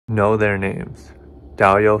Know their names.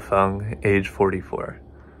 Dao Feng, age 44.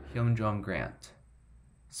 Hyunjong Grant.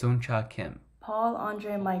 Suncha Kim. Paul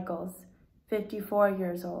Andre Michaels, 54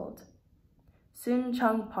 years old. Soon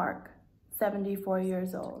Chung Park, 74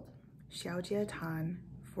 years old. Xiaojie Tan,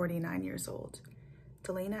 49 years old.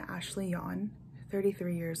 Delana Ashley Yon,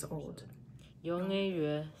 33 years old. Yonghae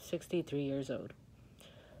Yue, 63 years old.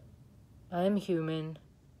 I am human.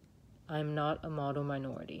 I am not a model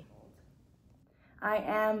minority. I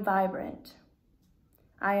am vibrant.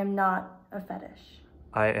 I am not a fetish.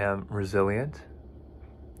 I am resilient.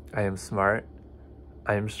 I am smart.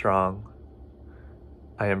 I am strong.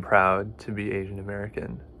 I am proud to be Asian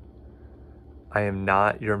American. I am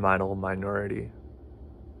not your model minority.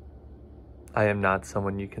 I am not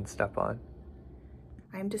someone you can step on.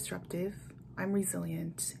 I'm disruptive. I'm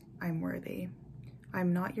resilient. I'm worthy.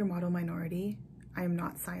 I'm not your model minority. I am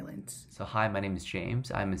not silent. So hi, my name is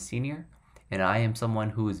James. I'm a senior, and I am someone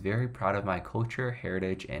who is very proud of my culture,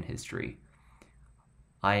 heritage, and history.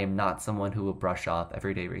 I am not someone who will brush off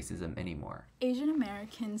everyday racism anymore. Asian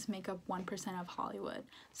Americans make up 1% of Hollywood,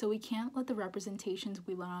 so we can't let the representations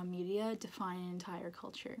we learn on media define an entire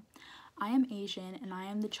culture. I am Asian, and I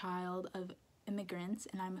am the child of immigrants,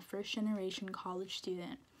 and I'm a first-generation college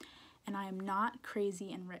student, and I am not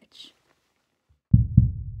crazy and rich.